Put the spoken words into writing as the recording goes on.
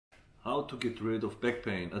How to get rid of back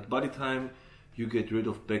pain. At Body Time, you get rid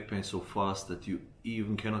of back pain so fast that you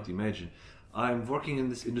even cannot imagine. I'm working in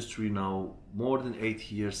this industry now more than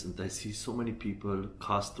 8 years, and I see so many people,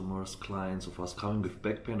 customers, clients of us coming with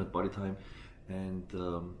back pain at Body Time, and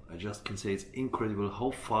I just can say it's incredible how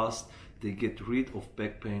fast they get rid of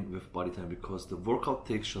back pain with Body Time, because the workout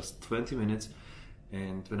takes just 20 minutes.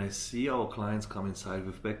 And when I see our clients come inside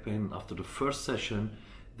with back pain, after the first session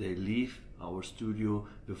they leave our studio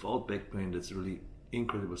without back pain. That's really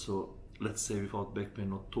incredible. So let's say without back pain,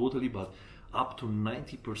 not totally, but up to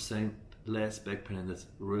 90% less back pain, and that's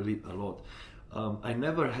really a lot. I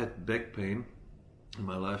never had back pain in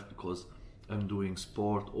my life because I'm doing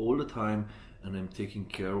sport all the time and I'm taking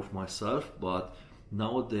care of myself, but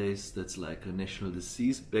nowadays that's like a national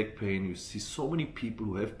disease, back pain. You see so many people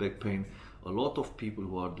who have back pain, a lot of people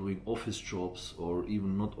who are doing office jobs or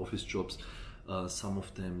even not office jobs. Some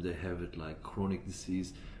of them, they have it like chronic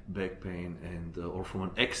disease, back pain, and or from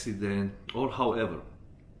an accident or however.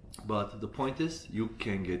 But the point is, you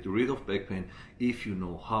can get rid of back pain if you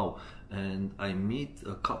know how. And I meet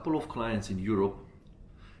a couple of clients in Europe,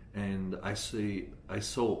 and I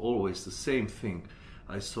saw always the same thing.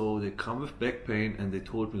 I saw they come with back pain and they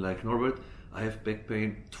told me like, Norbert, I have back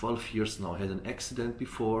pain 12 years now. I had an accident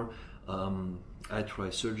before. I try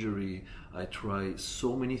surgery, I try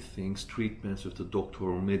so many things, treatments with the doctor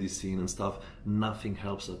or medicine and stuff. Nothing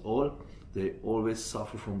helps at all. They always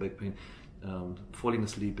suffer from back pain. Falling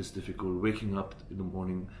asleep is difficult, waking up in the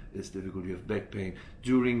morning is difficult, you have back pain.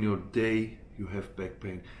 During your day you have back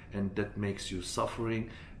pain, and that makes you suffering,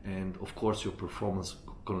 and of course your performance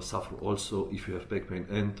gonna suffer also if you have back pain.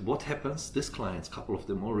 And what happens, these clients, a couple of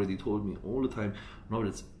them already told me all the time, no,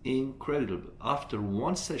 it's incredible. After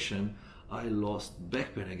one session I lost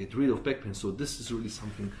back pain, I get rid of back pain. So this is really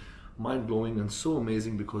something mind-blowing and so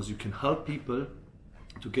amazing, because you can help people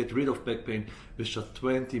to get rid of back pain with just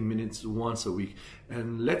 20 minutes once a week.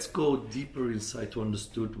 And let's go deeper inside to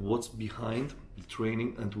understand what's behind the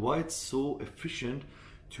training and why it's so efficient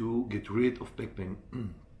to get rid of back pain.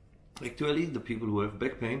 Actually, the people who have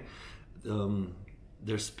back pain,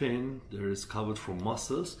 their spine there is covered from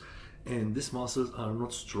muscles, and these muscles are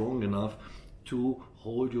not strong enough to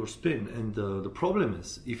hold your spine. And the problem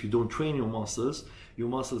is, if you don't train your muscles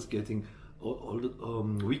getting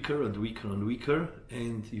weaker and weaker and weaker,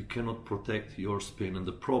 and you cannot protect your spine. And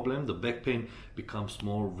the problem, the back pain, becomes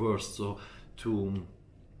more worse. So to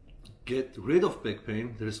get rid of back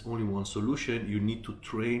pain, there is only one solution. You need to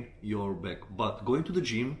train your back. But going to the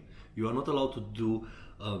gym, you are not allowed to do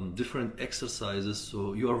different exercises,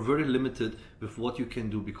 so you are very limited with what you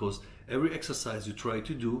can do, because every exercise you try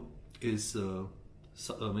to do is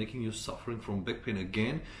making you suffering from back pain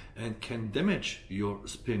again, and can damage your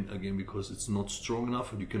spine again, because it's not strong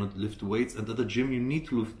enough and you cannot lift weights. And at the gym you need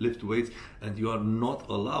to lift weights, and you are not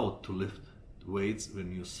allowed to lift weights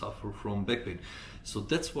when you suffer from back pain. So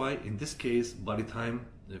that's why in this case Body Time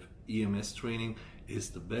with EMS training is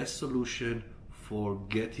the best solution for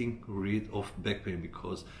getting rid of back pain,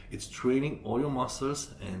 because it's training all your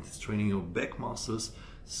muscles and it's training your back muscles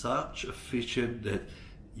such efficient that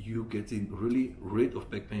you getting really rid of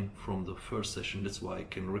back pain from the first session. That's why I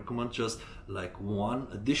can recommend just like one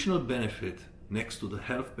additional benefit next to the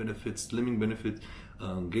health benefit, slimming benefit,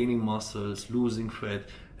 gaining muscles, losing fat,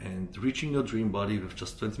 and reaching your dream body with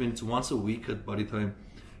just 20 minutes once a week at Body Time.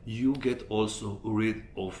 You get also rid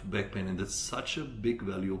of back pain, and that's such a big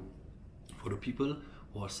value for the people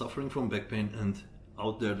who are suffering from back pain. And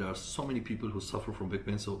out there are so many people who suffer from back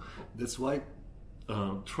pain. So that's why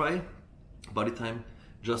try Body Time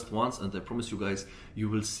just once, and I promise you guys, you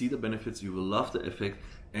will see the benefits, you will love the effect,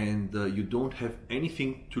 and you don't have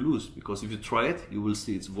anything to lose, because if you try it, you will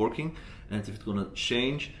see it's working. And if it's gonna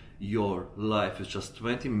change your life, it's just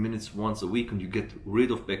 20 minutes once a week and you get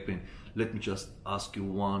rid of back pain. Let me just ask you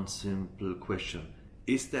one simple question: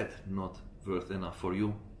 is that not worth enough for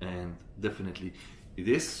you? And definitely it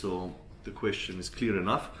is. So the question is clear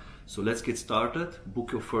enough. So let's get started.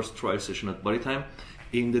 Book your first trial session at Body Time.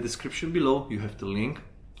 In the description below you have the link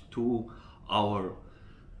to our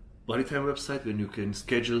Body Time website, when you can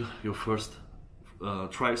schedule your first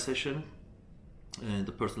trial session, and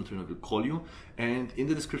the personal trainer will call you. And in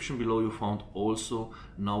the description below you found also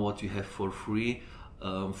now what you have for free,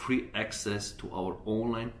 free access to our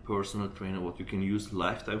online personal trainer, what you can use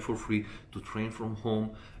lifetime for free to train from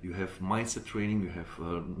home. You have mindset training, you have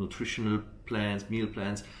nutritional plans, meal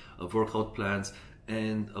plans, workout plans,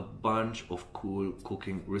 and a bunch of cool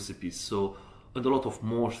cooking recipes. So, and a lot of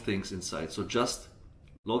more things inside. So just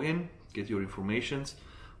log in, get your informations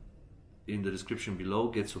in the description below,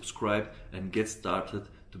 get subscribed, and get started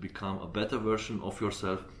to become a better version of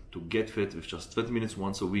yourself to get fit with just 20 minutes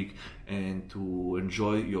once a week, and to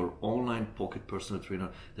enjoy your online pocket personal trainer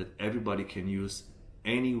that everybody can use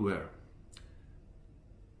anywhere.